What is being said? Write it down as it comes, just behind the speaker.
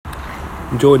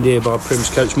I'm joined here by Prim's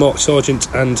coach Mark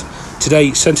Sargent and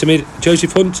today centre mid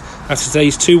Joseph Hunt after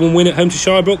today's 2-1 win at home to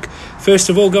Shirebrook. First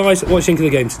of all, guys, what do you think of the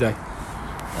game today?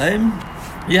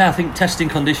 I think testing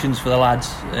conditions for the lads.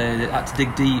 Had to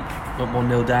dig deep, went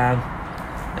 1-0 down,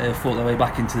 fought their way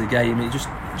back into the game. It just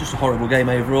a horrible game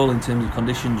overall in terms of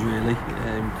conditions, really.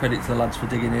 Credit to the lads for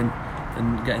digging in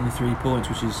and getting the 3 points,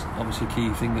 which is obviously a key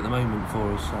thing at the moment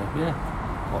for us. So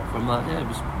apart from that, it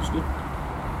was good.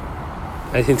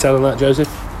 Anything to tell on that, Joseph?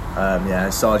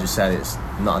 As Sarge just said, it's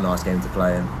not a nice game to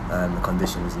play in. The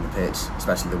conditions in the pitch,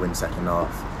 especially the wind second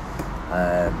half.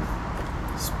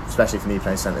 Especially for me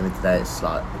playing centre mid today, it's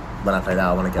like when I play that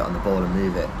I want to get on the ball and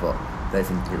move it, but I don't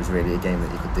think it was really a game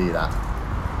that you could do that.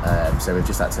 So we've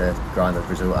just had to grind the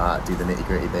result out, do the nitty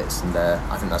gritty bits, and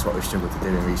I think that's what we've struggled to do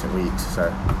in recent weeks. So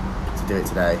to do it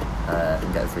today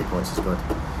and get the 3 points is good.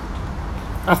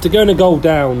 After going a goal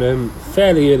down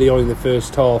fairly early on in the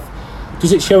first half,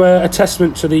 does it show a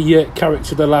testament to the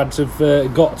character the lads have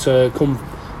got to come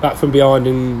back from behind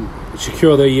and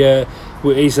secure the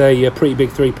is a pretty big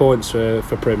 3 points for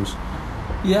Prims?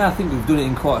 Yeah, I think we've done it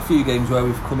in quite a few games where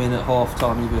we've come in at half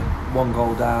time either 1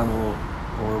 goal down or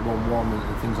a 1-1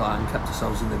 and things like that and kept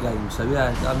ourselves in the game. So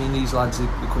these lads are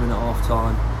coming at half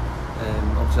time,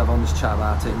 obviously have an honest chat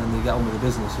about it and then they get on with the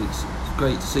business. It's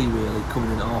great to see, really,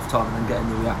 coming in at half time and then getting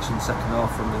the reaction second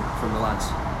half from the lads.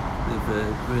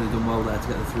 They've really done well there to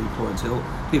get the 3 points.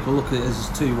 People look at it as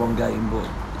a 2-1 game, but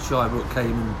Shirebrook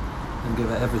came and gave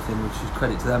it everything, which is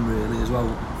credit to them, really, as well,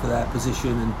 for their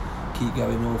position and keep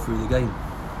going all through the game.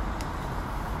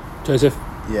 Joseph?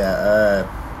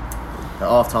 At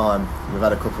half time we've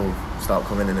had a couple start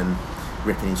coming in and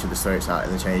ripping each other's throats out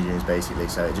in the change rooms, basically,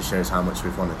 so it just shows how much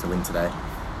we've wanted to win today.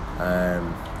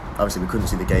 Obviously we couldn't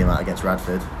see the game out against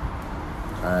Radford,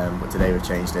 but today we've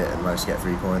changed it and managed to get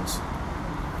 3 points.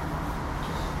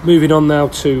 Moving on now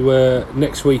to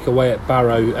next week away at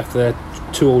Barrow after their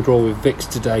 2-2 draw with Vix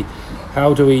today.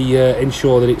 How do we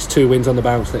ensure that it's 2 wins on the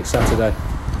bounce next Saturday?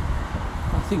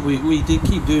 I think we did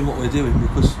keep doing what we're doing,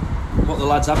 because what the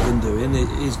lads have been doing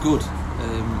is good.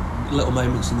 Little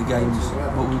moments in the games,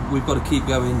 but we've got to keep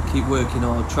going, keep working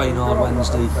hard, train hard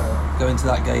Wednesday, go into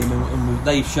that game, and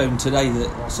they've shown today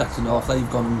that second half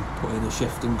they've gone and put in a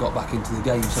shift and got back into the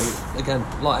game. So again,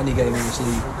 like any game in this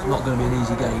league, it's not going to be an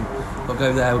easy game, but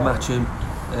go there, we'll match them.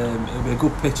 It'll be a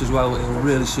good pitch as well. It'll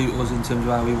really suit us in terms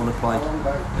of how we want to play.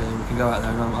 We can go out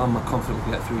there and I'm confident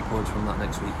we can get 3 points from that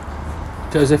next week.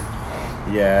 Joseph?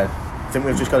 Yeah, I think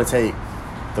we've just got to take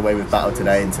the way we've battled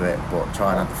today into it, but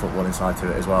try and add the football inside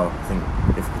to it as well. I think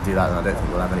if we can do that, then I don't think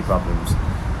we'll have any problems.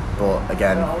 But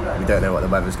again, we don't know what the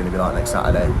weather's going to be like next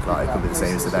Saturday. Like, it could be the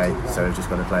same as today, so we've just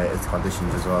got to play it as the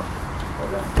conditions as well.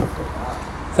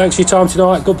 Thanks for your time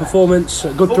tonight. Good performance,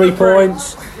 good 3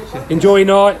 points. Enjoy your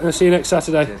night, and I'll see you next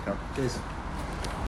Saturday. Cheers.